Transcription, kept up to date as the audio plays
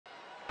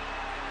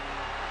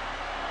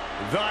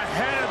The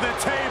head of the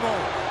table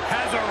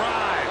has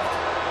arrived.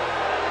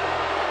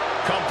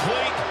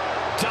 Complete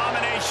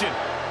domination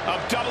of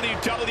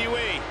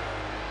WWE.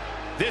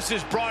 This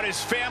has brought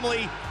his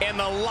family and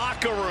the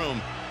locker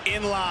room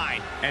in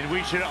line. And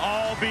we should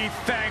all be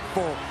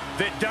thankful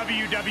that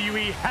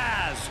WWE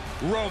has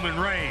Roman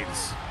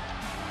Reigns.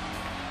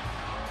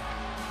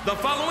 The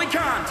following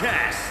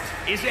contest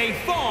is a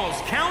Falls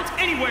Count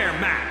Anywhere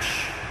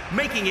match.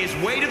 Making his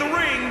way to the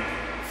ring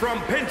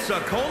from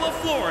Pensacola,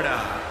 Florida,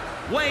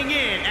 weighing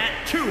in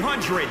at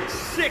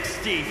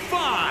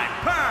 265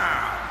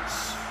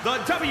 pounds, the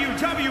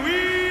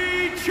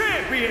WWE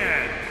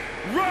Champion,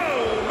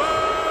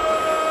 Roman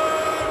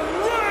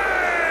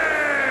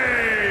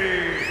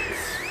Reigns!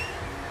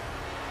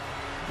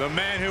 The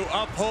man who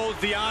upholds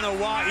the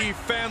Anoa'i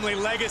family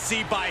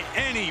legacy by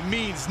any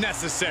means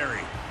necessary.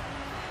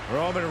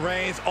 Roman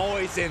Reigns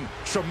always in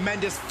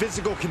tremendous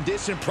physical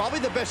condition, probably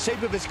the best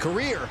shape of his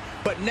career,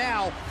 but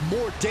now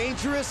more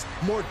dangerous,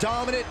 more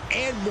dominant,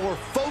 and more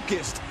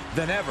focused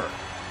than ever.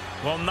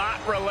 Will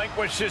not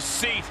relinquish his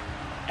seat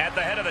at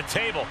the head of the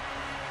table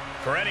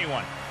for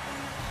anyone.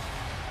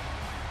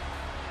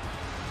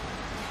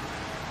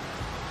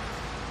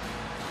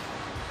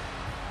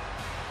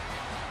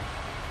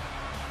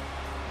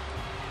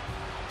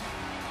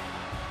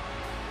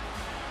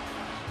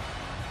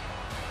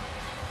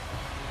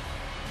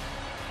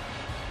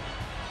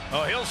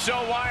 Oh, he'll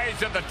show why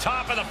he's at the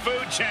top of the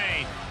food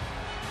chain.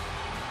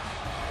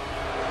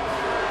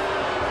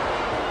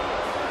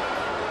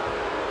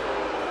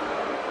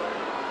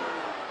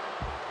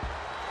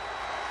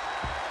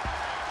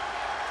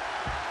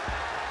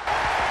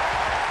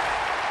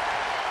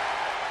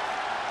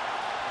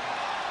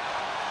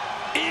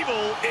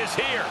 Evil is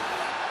here.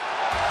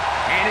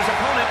 And his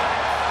opponent,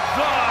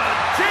 the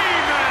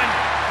Demon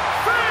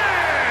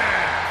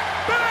Finn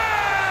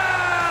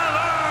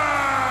Balor!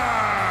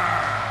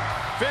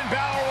 Finn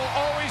Balor will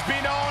always be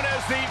known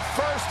as the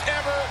first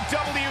ever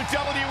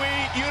WWE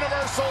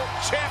Universal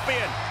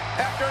Champion.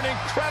 After an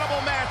incredible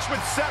match with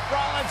Seth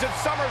Rollins at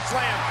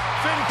SummerSlam,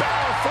 Finn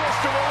Balor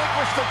forced to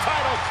relinquish the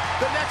title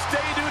the next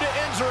day due to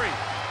injury.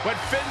 But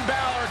Finn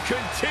Balor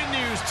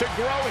continues to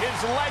grow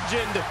his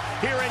legend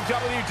here in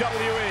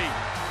WWE.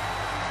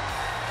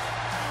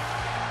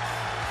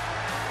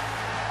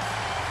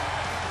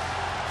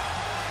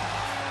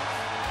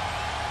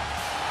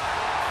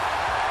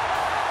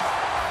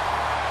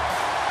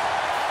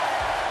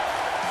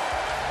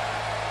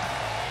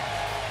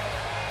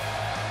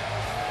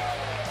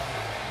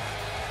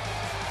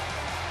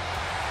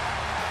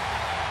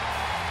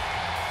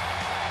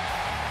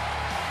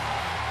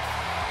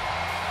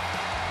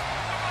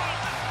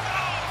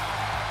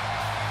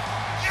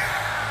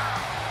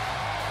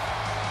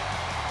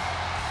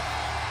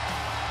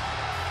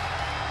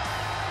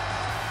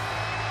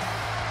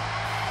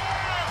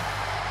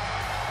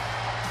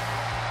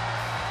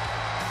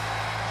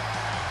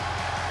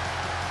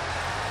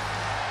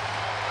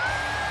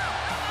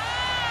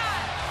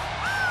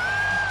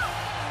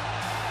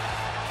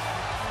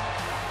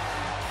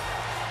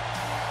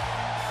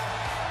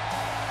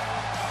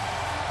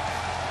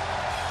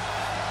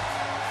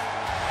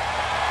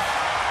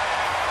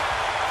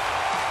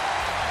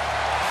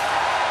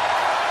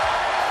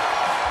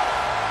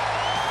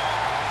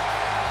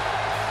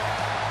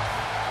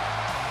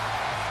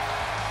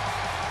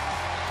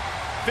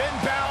 Finn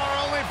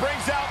Balor only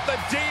brings out the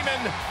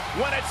demon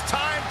when it's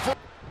time for...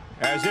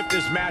 As if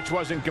this match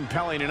wasn't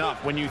compelling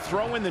enough. When you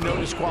throw in the no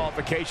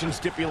disqualification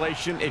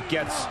stipulation, it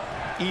gets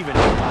even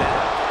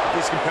better.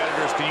 These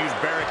competitors can use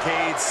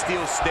barricades,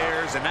 steel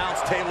stairs,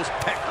 announce tables,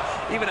 heck,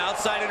 even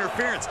outside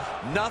interference.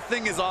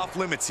 Nothing is off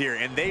limits here,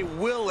 and they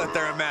will let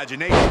their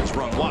imaginations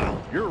run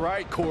wild. You're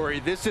right, Corey.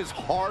 This is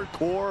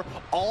hardcore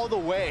all the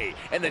way,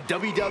 and the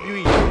WWE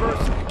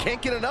Universe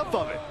can't get enough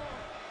of it.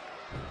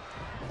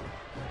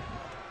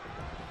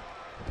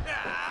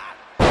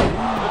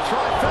 The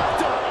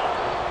trifecta.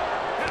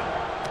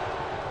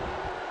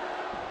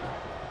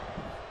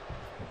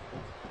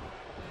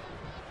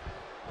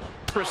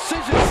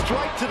 Precision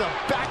strike to the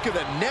back of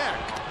the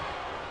neck.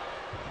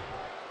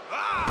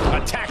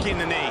 Attacking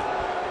the knee.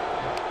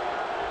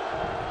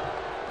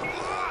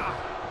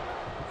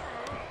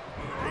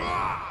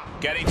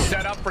 Getting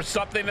set up for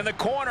something in the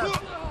corner.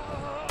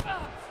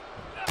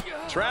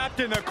 Trapped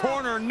in the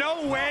corner,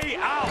 no way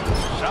out.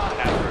 Shot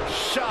after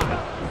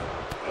shot.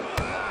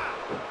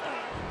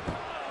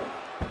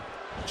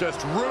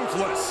 Just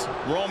ruthless.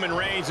 Roman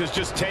Reigns has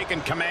just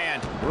taken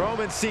command.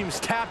 Roman seems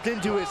tapped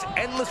into his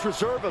endless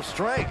reserve of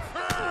strength.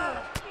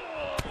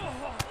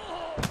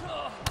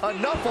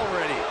 Enough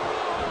already.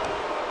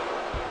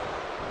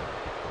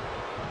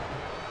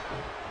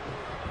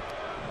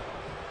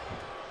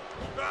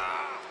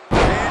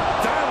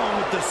 And down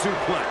with the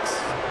suplex.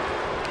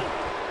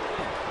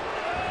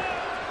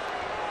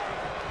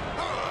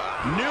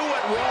 Knew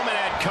what Roman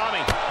had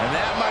coming. And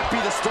that might be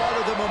the start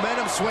of the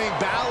momentum swing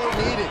Balor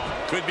needed.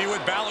 Could be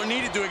what Balor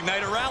needed to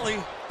ignite a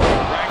rally.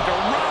 Dragged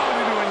around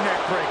into a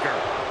neck breaker.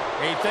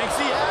 He thinks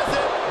he has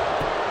it.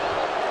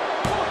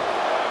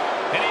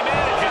 And he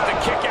manages to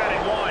kick out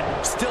at one.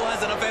 Still has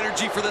has enough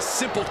energy for the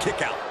simple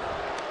kick out.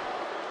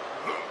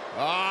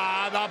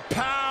 The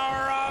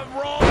power of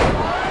Roman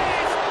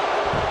Reigns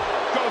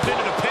goes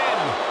into the pin.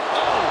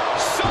 Oh,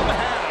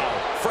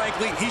 somehow.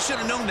 Frankly, he should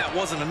have known that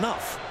wasn't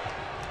enough.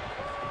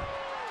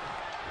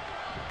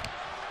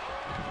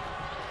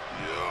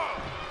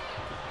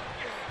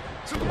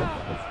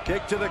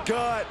 Kick to the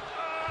gut.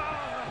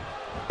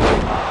 Boom!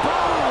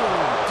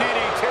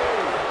 DDT.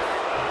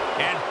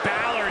 And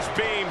Balor's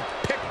being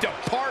picked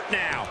apart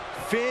now.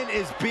 Finn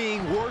is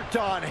being worked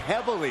on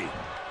heavily.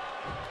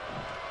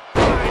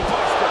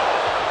 Buster.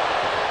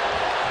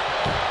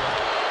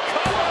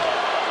 Cover.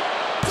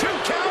 2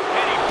 count.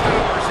 And he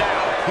powers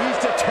out. He's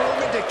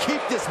determined to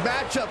keep this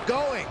matchup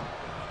going.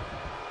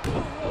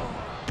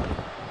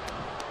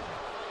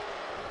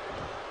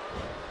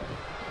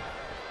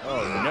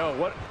 Oh no,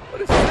 what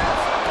is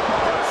that?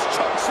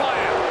 Choke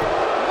slam.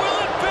 Will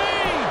it be?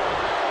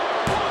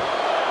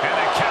 And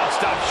the count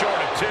stopped short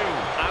of 2.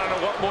 I don't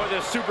know what more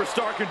this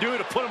superstar can do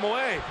to put him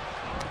away.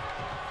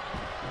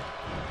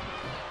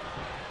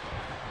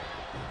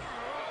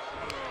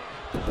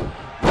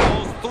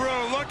 Pulls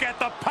through. Look at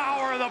the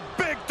power of the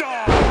big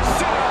dog.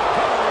 Sit-up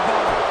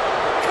powerbomb.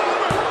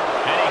 Cover.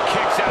 And he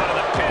kicks out of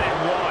the pin at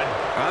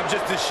 1. I'm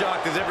just as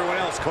shocked as everyone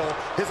else, Cole.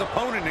 His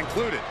opponent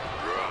included.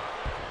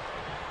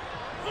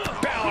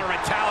 Balor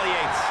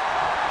retaliates.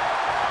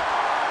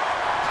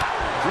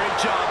 Great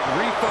job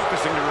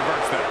refocusing to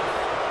reverse that.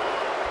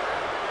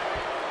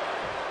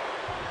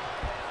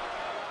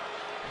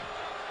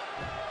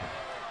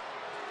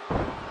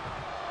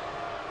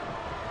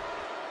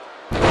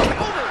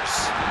 Counters.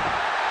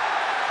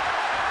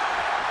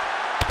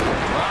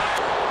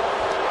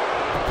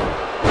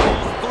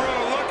 Pulls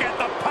through. Look at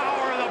the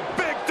power of the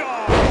big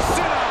dog.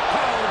 Sit-up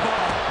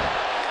powerbomb.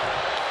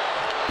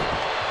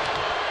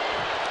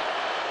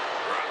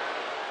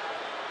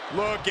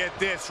 Look at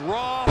this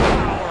raw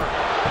power.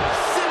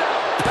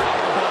 Sit-up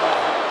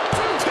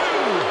powerbomb. 2.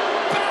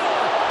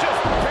 Balor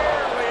just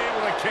barely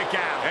able to kick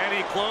out.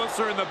 Any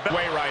closer in the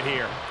way right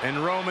here.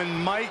 And Roman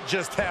might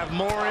just have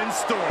more in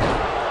store.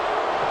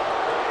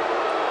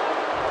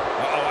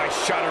 Uh-oh, I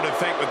shudder to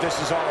think what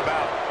this is all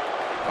about.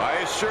 I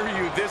assure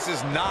you, this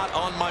is not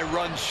on my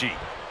run sheet.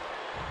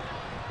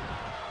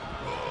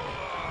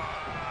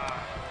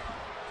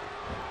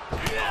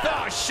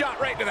 Oh, shot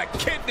right to the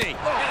kidney.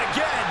 And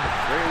again.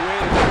 Great way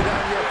to bring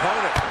down your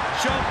opponent.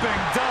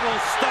 Jumping double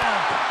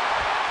stomp.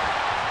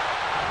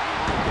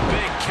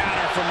 Big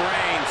counter from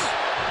Reigns.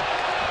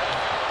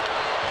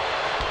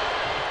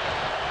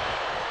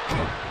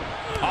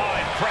 Oh,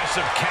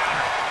 impressive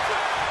counter.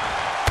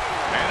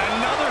 And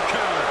another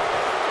counter.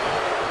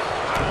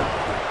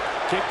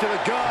 Kick to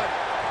the gut.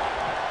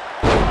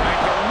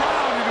 Back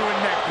around into a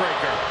neck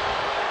breaker.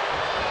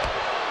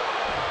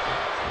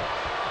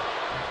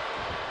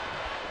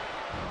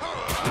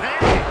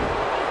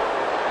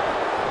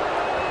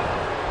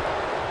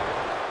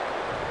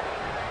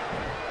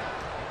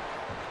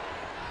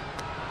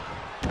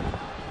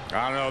 I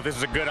don't know if this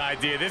is a good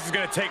idea. This is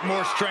going to take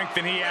more strength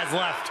than he has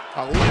left.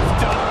 A lift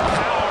up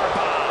power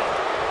bomb.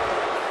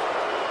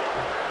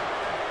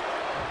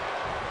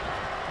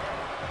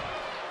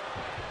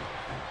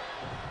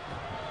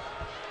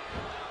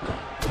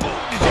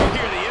 Did you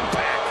hear the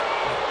impact?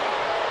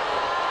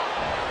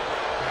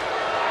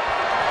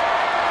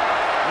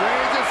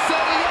 Reigns is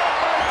setting up,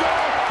 Michael.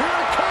 Here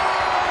it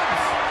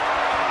comes.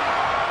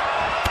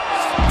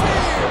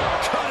 Spear!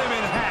 Cut him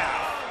in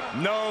half.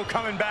 No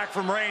coming back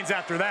from Reigns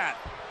after that.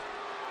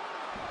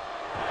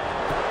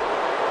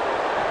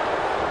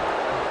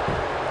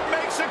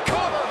 Makes a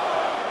cover.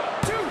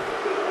 2,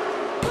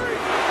 3.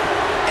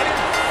 An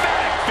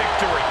emphatic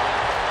victory.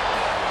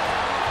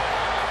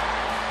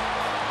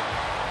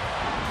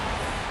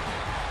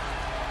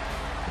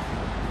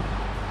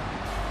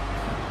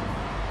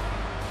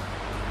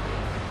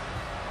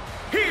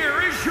 Here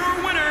is your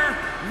winner,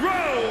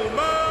 Roman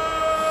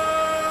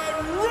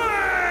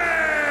Reigns!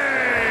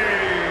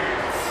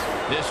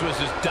 This was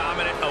as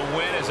dominant a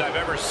win as I've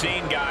ever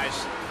seen,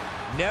 guys.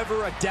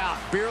 Never a doubt.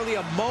 Barely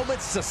a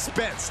moment's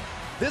suspense.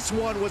 This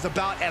one was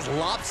about as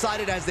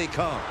lopsided as they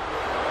come.